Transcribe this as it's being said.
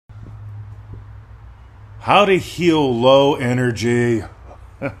How to heal low energy.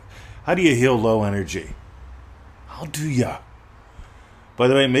 How do you heal low energy? How do ya? By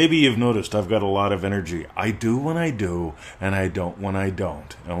the way, maybe you've noticed I've got a lot of energy. I do when I do, and I don't when I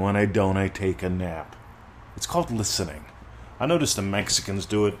don't. And when I don't, I take a nap. It's called listening. I noticed the Mexicans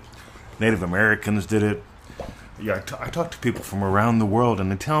do it. Native Americans did it. Yeah, I talk to people from around the world,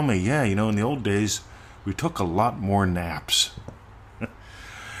 and they tell me, yeah, in the old days, we took a lot more naps.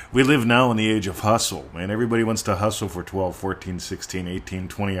 We live now in the age of hustle, man. Everybody wants to hustle for 12, 14, 16, 18,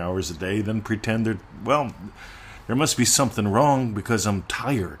 20 hours a day, then pretend there must be something wrong because I'm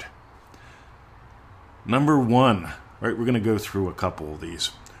tired. Number one, right, we're going to go through a couple of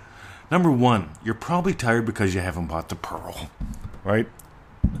these. Number one, you're probably tired because you haven't bought the Pearl, right?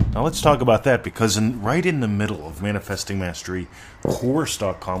 Now let's talk about that, because right in the middle of Manifesting Mastery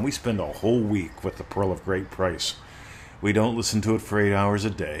course.com, we spend a whole week with the Pearl of Great Price. We don't listen to it for 8 hours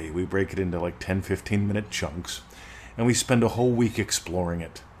a day. We break it into like 10, 15-minute chunks. And we spend a whole week exploring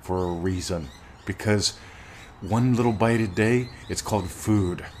it for a reason. Because one little bite a day, it's called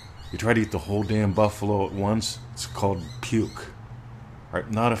food. You try to eat the whole damn buffalo at once, it's called puke. Right?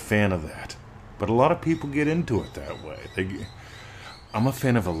 Not a fan of that. But a lot of people get into it that way. I'm a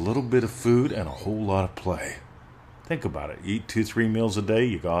fan of a little bit of food and a whole lot of play. Think about it. You eat 2-3 meals a day,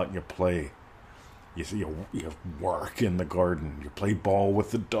 you go out and you play. You work in the garden. You play ball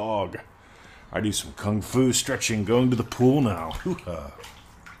with the dog. I do some kung fu, stretching, going to the pool now. But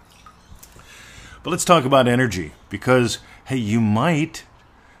let's talk about energy. Because, hey, you might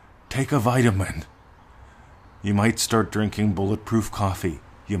take a vitamin. You might start drinking bulletproof coffee.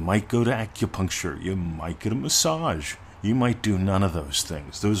 You might go to acupuncture. You might get a massage. You might do none of those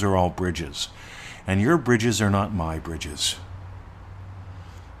things. Those are all bridges. And your bridges are not my bridges.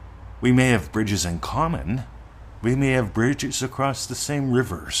 We may have bridges in common. We may have bridges across the same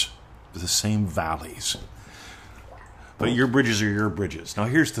rivers, the same valleys. But your bridges are your bridges. Now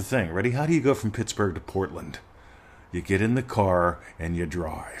here's the thing. Ready? How do you go from Pittsburgh to Portland? You get in the car and you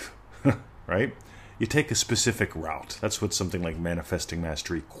drive. Right? You take a specific route. That's what something like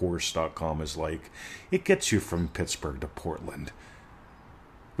ManifestingMasteryCourse.com is like. It gets you from Pittsburgh to Portland.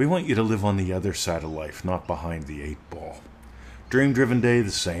 We want you to live on the other side of life, not behind the 8-ball. Dream Driven Day, the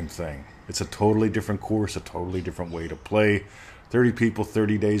same thing. It's a totally different course, a totally different way to play. 30 people,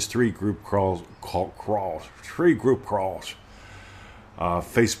 30 days, 3 group crawls. 3 group crawls.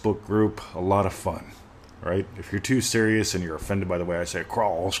 Facebook group, a lot of fun. Right? If you're too serious and you're offended by the way I say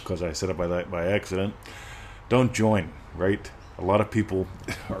crawls, because I said it by accident, don't join, right? A lot of people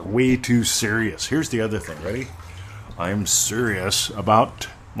are way too serious. Here's the other thing, ready? I'm serious about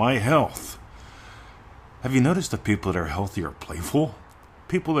my health. Have you noticed that people that are healthy are playful?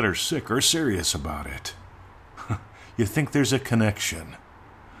 People that are sick are serious about it. You think there's a connection.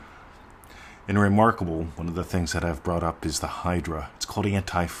 In Remarkable, one of the things that I've brought up is the Hydra. It's called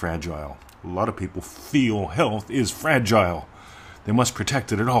anti-fragile. A lot of people feel health is fragile. They must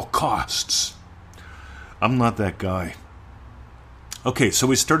protect it at all costs. I'm not that guy. Okay, so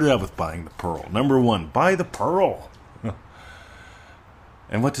we started out with buying the Pearl. Number one, buy the Pearl.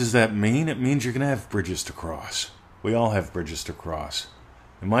 And what does that mean? It means you're going to have bridges to cross. We all have bridges to cross.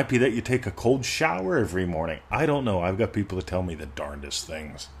 It might be that you take a cold shower every morning. I don't know. I've got people that tell me the darndest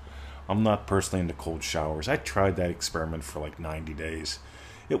things. I'm not personally into cold showers. I tried that experiment for like 90 days.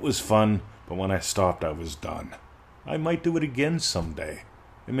 It was fun, but when I stopped, I was done. I might do it again someday.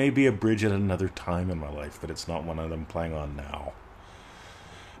 It may be a bridge at another time in my life, but it's not one that I'm playing on now.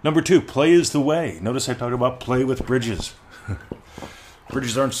 Number two, play is the way. Notice I talked about play with bridges.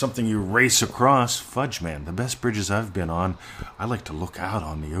 Bridges aren't something you race across. Fudge, man. The best bridges I've been on, I like to look out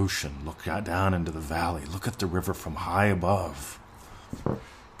on the ocean, look out down into the valley, look at the river from high above.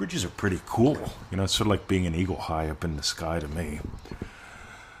 Bridges are pretty cool. It's sort of like being an eagle high up in the sky to me.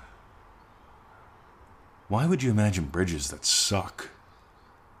 Why would you imagine bridges that suck?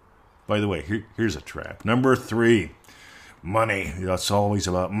 By the way, here's a trap. Number 3, money. It's always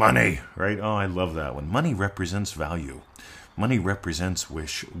about money, right? Oh, I love that one. Money represents value. Money represents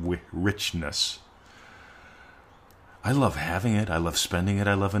richness. I love having it. I love spending it.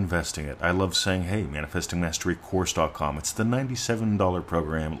 I love investing it. I love saying, hey, ManifestingMasteryCourse.com. It's the $97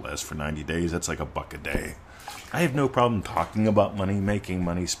 program. It lasts for 90 days. That's like $1 a day. I have no problem talking about money, making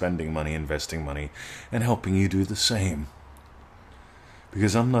money, spending money, investing money, and helping you do the same.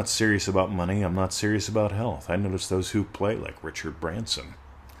 Because I'm not serious about money. I'm not serious about health. I notice those who play, like Richard Branson,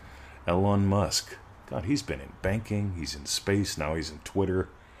 Elon Musk. God, he's been in banking. He's in space. Now he's in Twitter.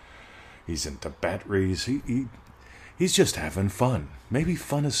 He's into batteries. He's just having fun. Maybe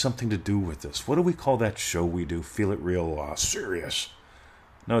fun has something to do with this. What do we call that show we do? Feel It Real serious.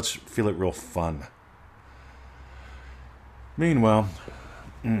 No, it's Feel It Real fun. Meanwhile,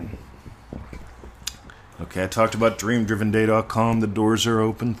 okay, I talked about DreamDrivenDay.com. The doors are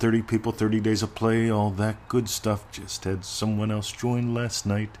open. 30 people, 30 days of play, all that good stuff. Just had someone else join last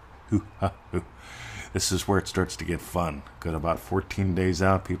night. Hoo-ha-hoo. This is where it starts to get fun. Got about 14 days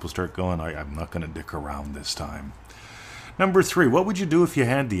out, people start going, I'm not going to dick around this time. Number 3, what would you do if you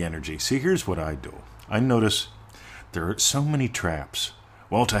had the energy? See, here's what I do. I notice there are so many traps.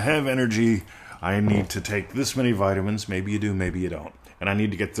 Well, to have energy, I need to take this many vitamins. Maybe you do, maybe you don't. And I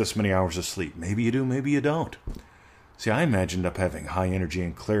need to get this many hours of sleep. Maybe you do, maybe you don't. See, I imagined up having high energy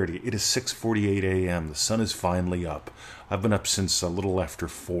and clarity. It is 6:48 a.m. The sun is finally up. I've been up since a little after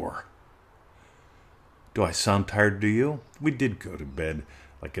 4. Do I sound tired to you? We did go to bed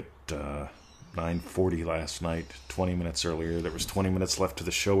like at 9:40 last night, 20 minutes earlier. There was 20 minutes left to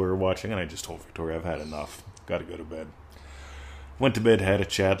the show we were watching, and I just told Victoria I've had enough. Got to go to bed. Went to bed, had a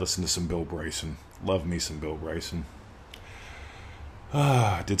chat, listened to some Bill Bryson. Love me some Bill Bryson.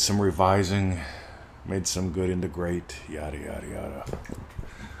 Did some revising, made some good into great, yada, yada, yada.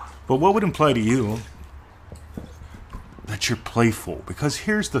 But what would imply to you that you're playful? Because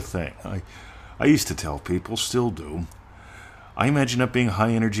here's the thing. I used to tell people, still do. I imagine up being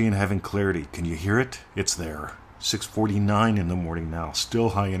high energy and having clarity. Can you hear it? It's there. 6:49 in the morning now. Still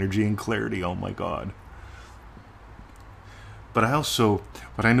high energy and clarity. Oh my God. But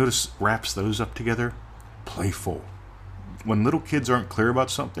what I notice wraps those up together, playful. When little kids aren't clear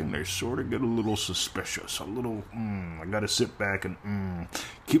about something, they sort of get a little suspicious. A little, I got to sit back and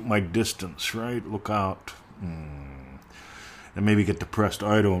keep my distance, right? Look out. And maybe get depressed.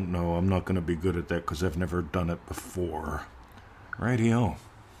 I don't know. I'm not going to be good at that because I've never done it before. Rightio.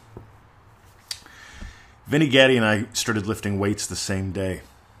 Vinny Gaddy and I started lifting weights the same day.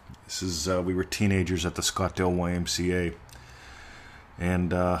 This is, we were teenagers at the Scottdale YMCA.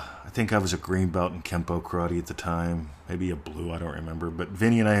 And I think I was a green belt in Kempo Karate at the time. Maybe a blue, I don't remember. But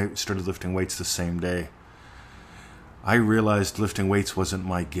Vinny and I started lifting weights the same day. I realized lifting weights wasn't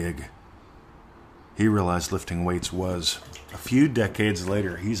my gig. He realized lifting weights was. A few decades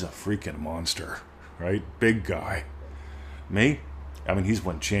later, he's a freaking monster, right? Big guy. Me? I mean, he's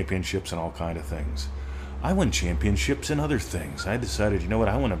won championships and all kind of things. I won championships in other things. I decided, you know what,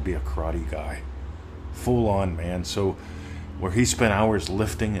 I want to be a karate guy. Full on, man. So where he spent hours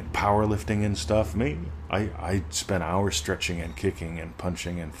lifting and powerlifting and stuff, me, I spent hours stretching and kicking and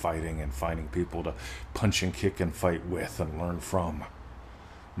punching and fighting and finding people to punch and kick and fight with and learn from.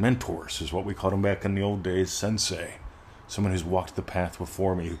 Mentors is what we called them back in the old days. Sensei. Someone who's walked the path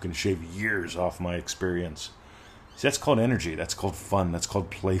before me, who can shave years off my experience. See, that's called energy. That's called fun. That's called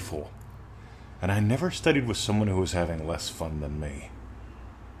playful. And I never studied with someone who was having less fun than me.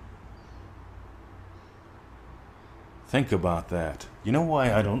 Think about that. You know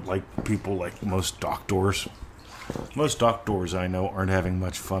why I don't like people like most doctors? Most doctors I know aren't having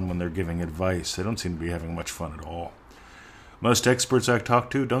much fun when they're giving advice. They don't seem to be having much fun at all. Most experts I talk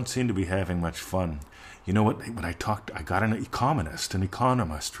to don't seem to be having much fun. You know what? When I got an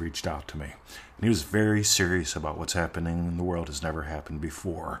economist reached out to me. And he was very serious about what's happening in the world has never happened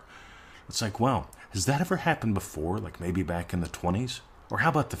before. It's like, well, has that ever happened before? Like maybe back in the 20s? Or how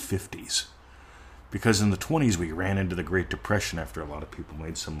about the 50s? Because in the 20s, we ran into the Great Depression after a lot of people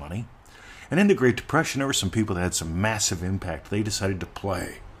made some money. And in the Great Depression, there were some people that had some massive impact. They decided to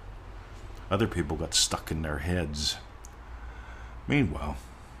play. Other people got stuck in their heads. Meanwhile,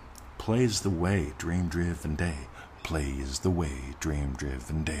 play is the way, dream-driven day. Play is the way,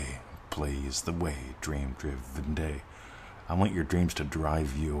 dream-driven day. Play is the way, dream-driven day. I want your dreams to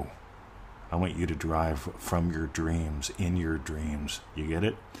drive you. I want you to drive from your dreams, in your dreams. You get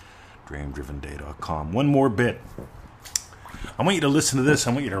it? DreamDrivenDay.com. One more bit. I want you to listen to this.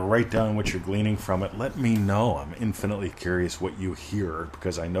 I want you to write down what you're gleaning from it. Let me know. I'm infinitely curious what you hear,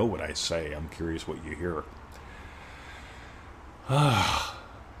 because I know what I say. I'm curious what you hear.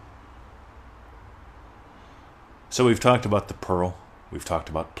 So we've talked about the pearl. We've talked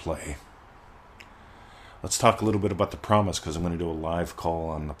about play. Let's talk a little bit about the promise, because I'm going to do a live call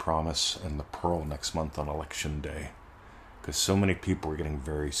on the promise and the pearl next month on Election Day. Because so many people are getting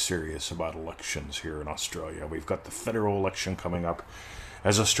very serious about elections here in Australia. We've got the federal election coming up.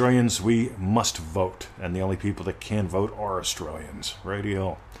 As Australians, we must vote. And the only people that can vote are Australians.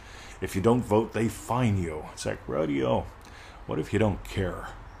 Radio. If you don't vote, they fine you. It's like, radio. What if you don't care?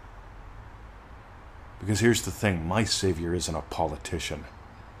 Because here's the thing. My savior isn't a politician.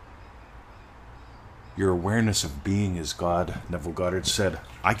 Your awareness of being is God. Neville Goddard said,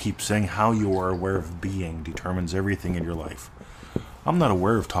 I keep saying how you are aware of being determines everything in your life. I'm not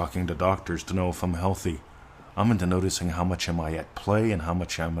aware of talking to doctors to know if I'm healthy. I'm into noticing how much am I at play and how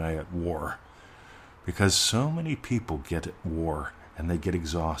much am I at war. Because so many people get at war and they get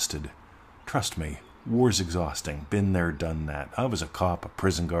exhausted. Trust me, war's exhausting. Been there, done that. I was a cop, a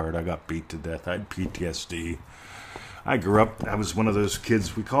prison guard. I got beat to death. I had PTSD. I grew up, I was one of those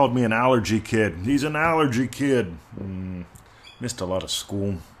kids, we called me an allergy kid. He's an allergy kid. Missed a lot of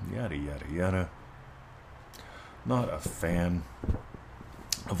school. Yada, yada, yada. Not a fan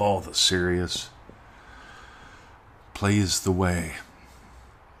of all the serious. Plays the way.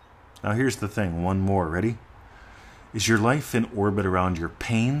 Now here's the thing, one more, ready? Is your life in orbit around your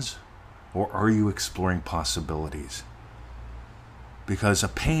pains, or are you exploring possibilities? Because a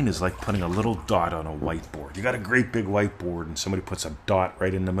pain is like putting a little dot on a whiteboard. You got a great big whiteboard and somebody puts a dot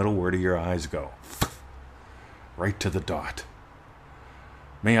right in the middle. Where do your eyes go? Right to the dot.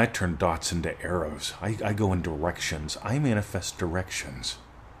 May I turn dots into arrows. I go in directions. I manifest directions.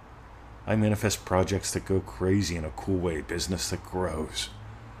 I manifest projects that go crazy in a cool way. Business that grows.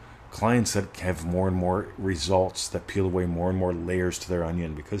 Clients that have more and more results, that peel away more and more layers to their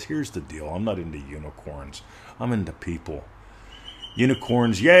onion. Because here's the deal. I'm not into unicorns. I'm into people.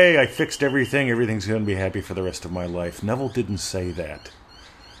 Unicorns, yay, I fixed everything. Everything's going to be happy for the rest of my life. Neville didn't say that.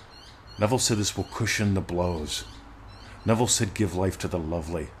 Neville said this will cushion the blows. Neville said give life to the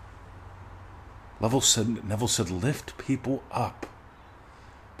lovely. Neville said lift people up.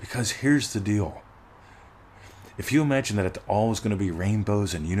 Because here's the deal. If you imagine that it's always going to be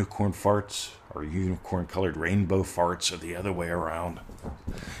rainbows and unicorn farts, or unicorn-colored rainbow farts, or the other way around,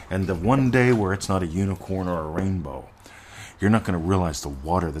 and the one day where it's not a unicorn or a rainbow, you're not going to realize the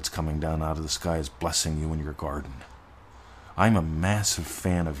water that's coming down out of the sky is blessing you in your garden. I'm a massive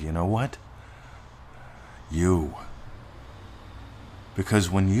fan of, you know what? You.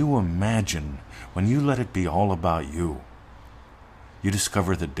 Because when you imagine, when you let it be all about you, you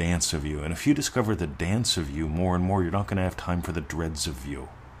discover the dance of you. And if you discover the dance of you more and more, you're not going to have time for the dreads of you.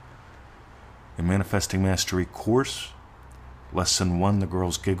 In Manifesting Mastery course, Lesson 1, the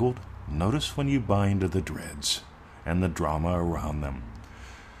girls giggled. Notice when you buy into the dreads and the drama around them.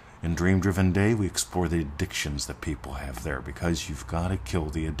 In Dream Driven Day, we explore the addictions that people have there, because you've got to kill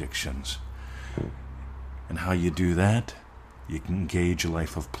the addictions. And how you do that? You can engage a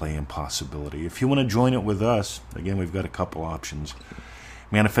life of play and possibility. If you want to join it with us, again, we've got a couple options.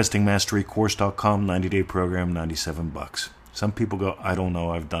 ManifestingMasteryCourse.com, 90-day program, $97. Some people go, I don't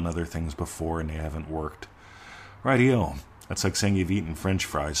know, I've done other things before and they haven't worked. Rightio. That's like saying you've eaten French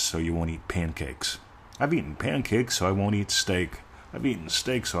fries, so you won't eat pancakes. I've eaten pancakes, so I won't eat steak. I've eaten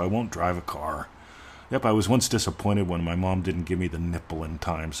steak, so I won't drive a car. Yep, I was once disappointed when my mom didn't give me the nipple in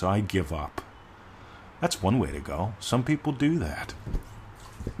time, so I give up. That's one way to go. Some people do that.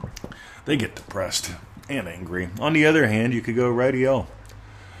 They get depressed and angry. On the other hand, you could go, rightio.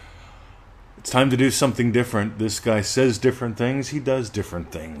 It's time to do something different. This guy says different things. He does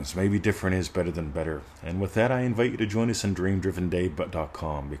different things. Maybe different is better than better. And with that, I invite you to join us on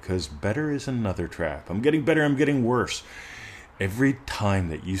DreamDrivenDay.com, because better is another trap. I'm getting better. I'm getting worse. Every time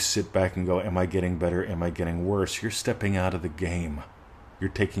that you sit back and go, am I getting better? Am I getting worse? You're stepping out of the game.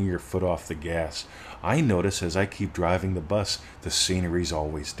 You're taking your foot off the gas. I notice as I keep driving the bus, the scenery's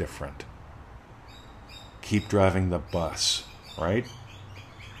always different. Keep driving the bus, right?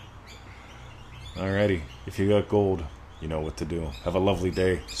 Alrighty, if you got gold, you know what to do. Have a lovely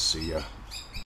day. See ya.